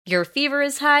Your fever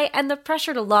is high, and the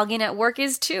pressure to log in at work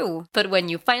is too. But when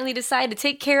you finally decide to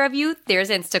take care of you, there's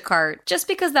Instacart. Just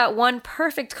because that one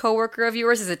perfect coworker of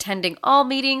yours is attending all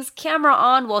meetings, camera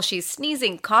on while she's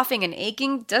sneezing, coughing, and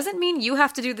aching, doesn't mean you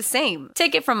have to do the same.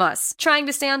 Take it from us. Trying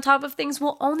to stay on top of things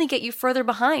will only get you further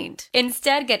behind.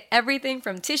 Instead, get everything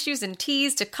from tissues and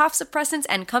teas to cough suppressants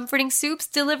and comforting soups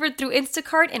delivered through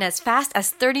Instacart in as fast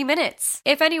as 30 minutes.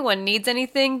 If anyone needs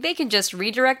anything, they can just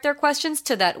redirect their questions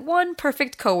to that one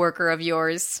perfect coworker of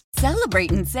yours.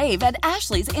 Celebrate and save at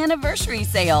Ashley's Anniversary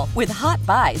Sale. With Hot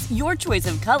Buys, your choice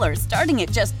of colors starting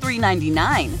at just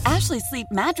 $3.99. Ashley Sleep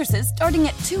mattresses starting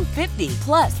at $2.50.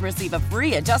 Plus, receive a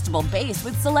free adjustable base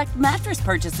with select mattress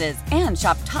purchases. And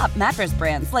shop top mattress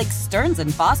brands like Stearns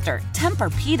 & Foster,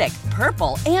 Tempur-Pedic,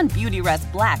 Purple, and Beautyrest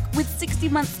Black with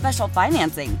 60-month special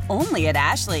financing. Only at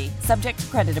Ashley. Subject to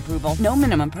credit approval. No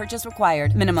minimum purchase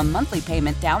required. Minimum monthly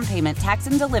payment, down payment, tax,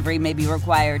 and delivery may be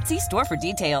required. See store for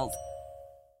details.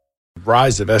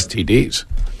 Rise of STDs.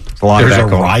 There's a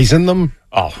rise in them?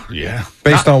 Oh, yeah.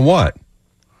 Based on what?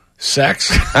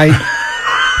 Sex.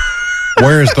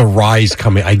 Where is the rise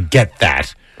coming? I get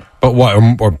that. But what?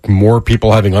 Are more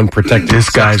people having unprotected This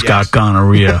guy's got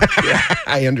gonorrhea.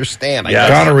 I understand. Yeah,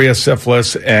 gonorrhea,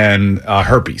 syphilis, and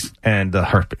herpes. And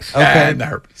herpes. Okay. And the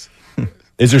herpes.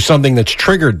 Is there something that's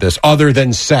triggered this other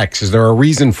than sex? Is there a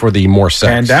reason for the more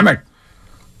sex? Pandemic.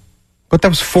 But that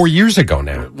was 4 years ago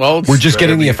now. Well, we're just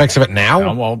getting the effects of it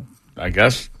now? Well, I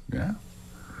guess, yeah.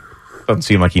 Doesn't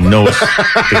seem like he knows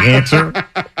the answer.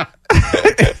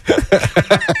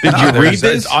 Did you read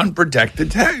this? Unprotected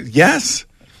text. Yes.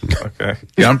 Okay.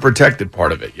 The unprotected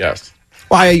part of it, yes.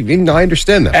 Well, I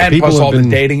understand that. And plus all the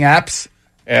dating apps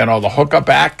and all the hookup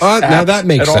apps. Now that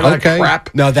makes sense. Okay.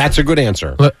 Crap. Now that's a good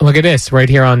answer. Look at this right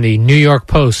here on the New York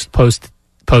Post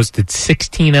posted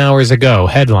 16 hours ago.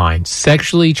 Headline: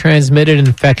 Sexually transmitted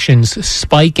infections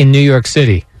spike in New York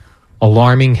City.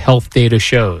 Alarming health data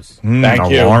shows.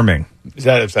 Thank you. Alarming. Is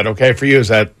that okay for you? Is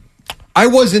that? I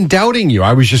wasn't doubting you.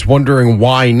 I was just wondering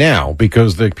why now,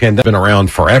 because the pandemic's been around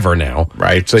forever now.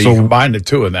 Right. So you combine the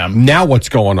two of them. Now what's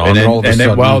going on?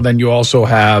 Then you also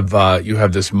have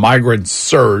this migrant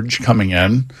surge coming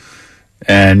in,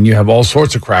 and you have all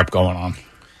sorts of crap going on.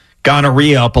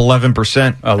 Gonorrhea up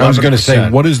 11%. I was going to say,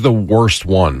 what is the worst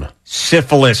one?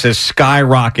 Syphilis has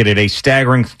skyrocketed a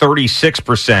staggering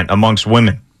 36% amongst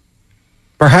women.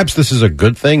 Perhaps this is a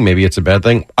good thing. Maybe it's a bad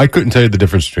thing. I couldn't tell you the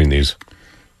difference between these.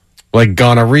 Like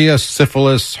gonorrhea,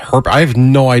 syphilis, herpes. I have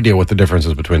no idea what the difference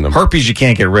is between them. Herpes you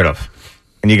can't get rid of,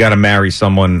 and you got to marry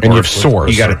someone, and you have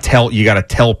sores. You got to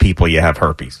tell people you have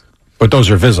herpes. But those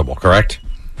are visible, correct?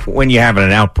 When you're having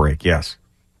an outbreak, yes.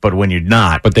 But when you're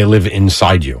not, but they live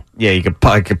inside you. Yeah, it could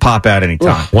pop out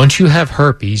anytime. Once you have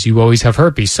herpes, you always have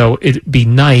herpes. So it'd be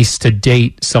nice to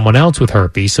date someone else with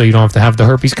herpes, so you don't have to have the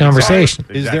herpes conversation.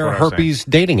 Is there a herpes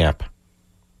dating app?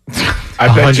 I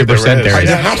bet 100% there is.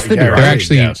 There has to be. They're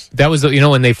actually, that was,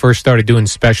 when they first started doing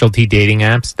specialty dating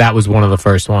apps, that was one of the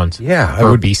first ones. Yeah.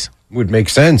 Herpes. Would make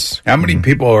sense. How many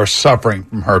people are suffering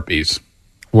from herpes?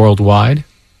 Worldwide?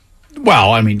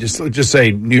 Well, I mean, just say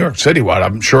New York City wide.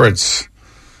 I'm sure it's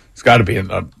got to be in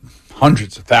the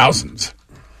hundreds of thousands.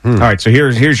 All right, so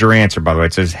here's your answer, by the way.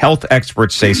 It says, health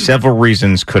experts say several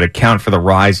reasons could account for the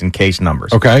rise in case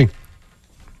numbers. Okay.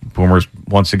 Boomers,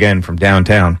 once again, from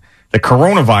downtown. The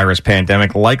coronavirus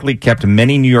pandemic likely kept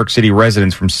many New York City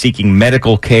residents from seeking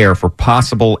medical care for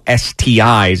possible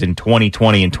STIs in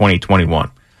 2020 and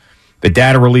 2021. The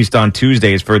data released on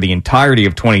Tuesday is for the entirety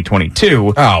of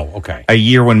 2022. Oh, okay. A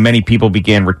year when many people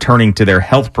began returning to their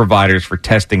health providers for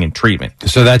testing and treatment.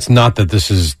 So that's not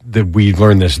that we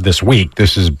learned this week.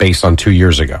 This is based on 2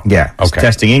 years ago. Yeah. Okay.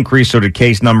 Testing increased, so did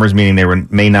case numbers, meaning there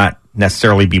may not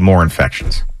necessarily be more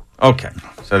infections. Okay.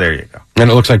 So there you go. And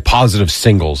it looks like Positive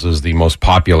Singles is the most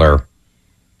popular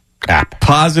app.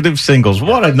 Positive Singles.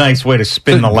 What a nice way to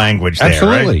spin the language there,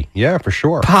 Absolutely. Right? Yeah, for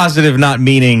sure. Positive not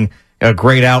meaning a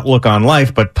great outlook on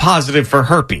life, but positive for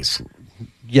herpes.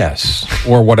 Yes.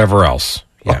 Or whatever else.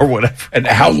 Yeah. Or whatever. And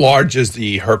how large is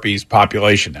the herpes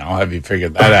population now? Have you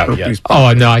figured that out yet?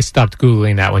 Oh, no, I stopped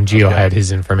Googling that when Gio had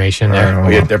his information there.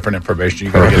 We had different information.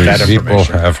 You got to get that information.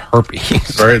 People have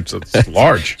herpes. It's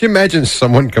large. Can you imagine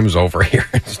someone comes over here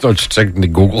and starts checking the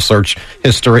Google search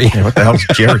history? Yeah, what the hell's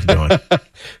Jerry doing?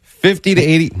 50 to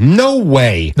 80? No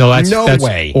way. No, that's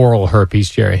way. Oral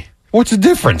herpes, Jerry. What's the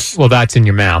difference? Well, that's in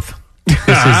your mouth.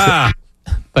 This is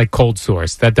like cold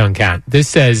sores. That doesn't count. This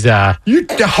says...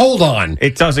 hold on.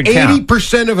 It doesn't count.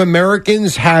 80% of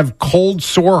Americans have cold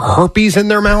sore herpes in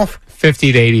their mouth?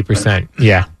 50 to 80%,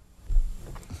 yeah.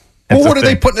 Well, what are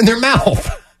they putting in their mouth?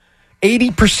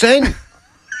 80%?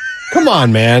 Come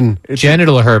on, man.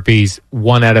 Genital herpes,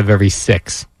 1 out of every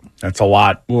 6. That's a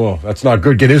lot. Whoa, that's not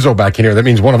good. Get Izzo back in here. That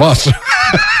means one of us.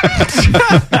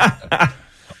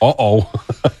 Uh-oh.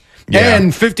 Yeah.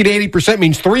 And 50 to 80%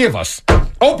 means 3 of us.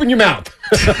 Open your mouth.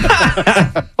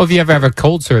 Well, if you ever have a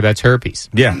cold sore, that's herpes.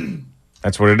 Yeah,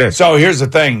 that's what it is. So here's the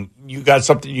thing. You got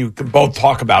something you can both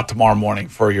talk about tomorrow morning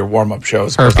for your warm-up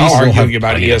shows. Herpes. I'll We'll argue have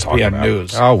about plenty to talk ESPN about.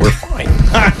 News. Oh, we're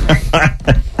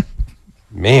fine.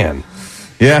 Man,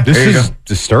 Yeah, this there you is go.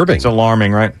 disturbing. It's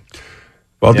alarming, right?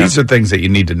 Well, Yeah. these are things that you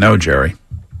need to know, Jerry.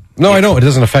 No, I know. It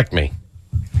doesn't affect me.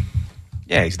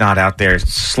 Yeah, he's not out there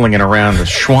slinging around the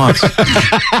schwanz.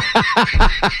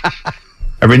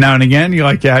 Every now and again, you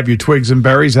like to have your twigs and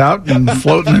berries out and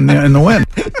floating in the wind.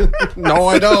 No,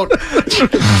 I don't.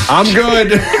 I'm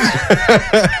good.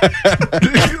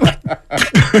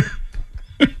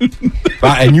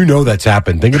 And you know that's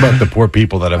happened. Think about the poor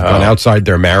people that have gone outside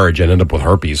their marriage and end up with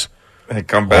herpes. They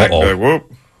come back, like,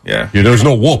 whoop. Yeah. Yeah, there's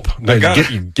no whoop. got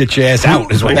Get your ass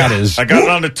out is what that is. I got it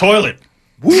on the toilet.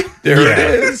 There it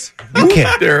is. You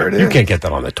can't. There it is. You can't get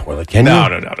that on the toilet, can you? No.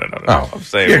 Oh. I'm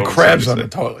saying You what get was crabs I on the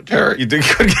said? toilet, Jerry. You could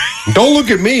get, Don't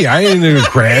look at me. I ain't into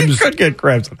crabs. could get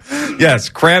crabs. Yes,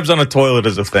 crabs on a toilet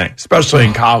is a thing. Especially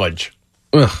in college.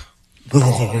 Ugh.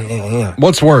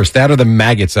 What's worse, that or the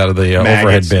maggots out of the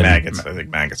overhead bin? Maggots. I think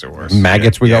maggots are worse.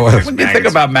 Maggots we go with? When you think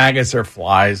about maggots, they're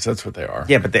flies. That's what they are.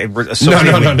 Yeah, but they were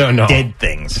associated with No. dead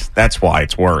things. That's why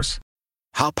it's worse.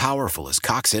 How powerful is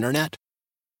Cox Internet?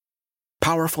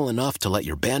 Powerful enough to let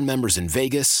your band members in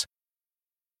Vegas,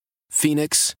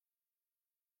 Phoenix,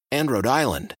 and Rhode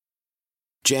Island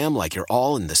jam like you're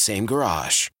all in the same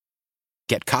garage.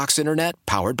 Get Cox Internet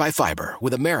powered by fiber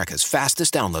with America's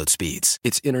fastest download speeds.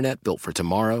 It's internet built for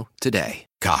tomorrow, today.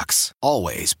 Cox,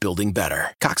 always building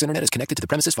better. Cox Internet is connected to the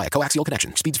premises via coaxial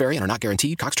connection. Speeds vary and are not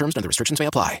guaranteed. Cox terms and other restrictions may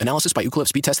apply. Analysis by Ookla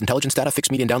Speed Test Intelligence Data.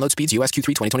 Fixed median download speeds. US Q3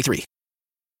 2023.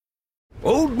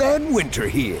 Old Man Winter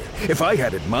here. If I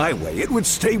had it my way, it would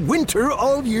stay winter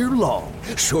all year long.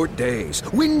 Short days,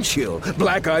 wind chill,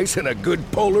 black ice, and a good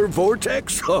polar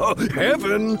vortex. Oh,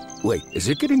 heaven. Wait, is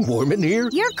it getting warm in here?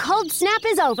 Your cold snap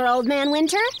is over, Old Man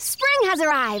Winter. Spring has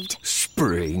arrived.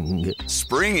 Spring.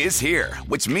 Spring is here,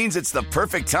 which means it's the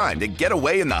perfect time to get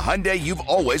away in the Hyundai you've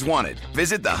always wanted.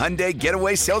 Visit the Hyundai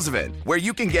Getaway Sales Event, where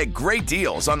you can get great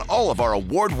deals on all of our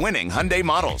award-winning Hyundai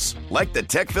models, like the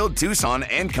tech-filled Tucson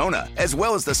and Kona, as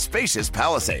well as the spacious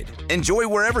Palisade. Enjoy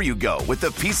wherever you go with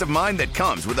the peace of mind that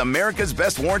comes with America's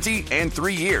best warranty and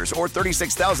 3 years or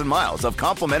 36,000 miles of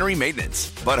complimentary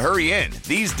maintenance. But hurry in,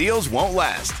 these deals won't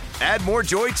last. Add more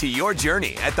joy to your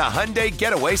journey at the Hyundai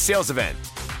Getaway Sales Event.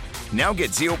 Now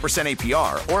get 0%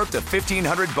 APR or up to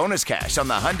 $1,500 bonus cash on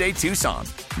the Hyundai Tucson.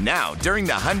 Now, during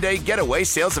the Hyundai Getaway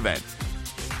Sales Event.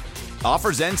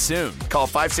 Offers end soon. Call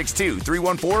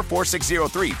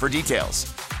 562-314-4603 for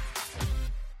details.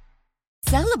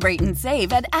 Celebrate and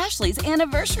save at Ashley's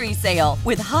Anniversary Sale.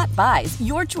 With Hot Buys,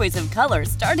 your choice of colors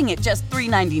starting at just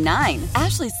 $3.99.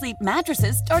 Ashley Sleep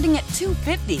mattresses starting at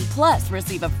 $2.50. Plus,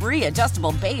 receive a free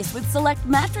adjustable base with select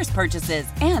mattress purchases.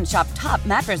 And shop top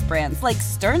mattress brands like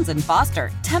Stearns &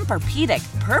 Foster,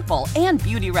 Tempur-Pedic, Purple, and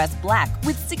Beautyrest Black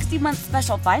with 60-month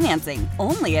special financing.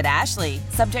 Only at Ashley.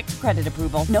 Subject to credit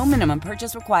approval. No minimum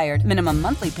purchase required. Minimum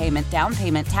monthly payment, down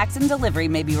payment, tax, and delivery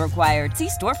may be required. See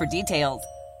store for details.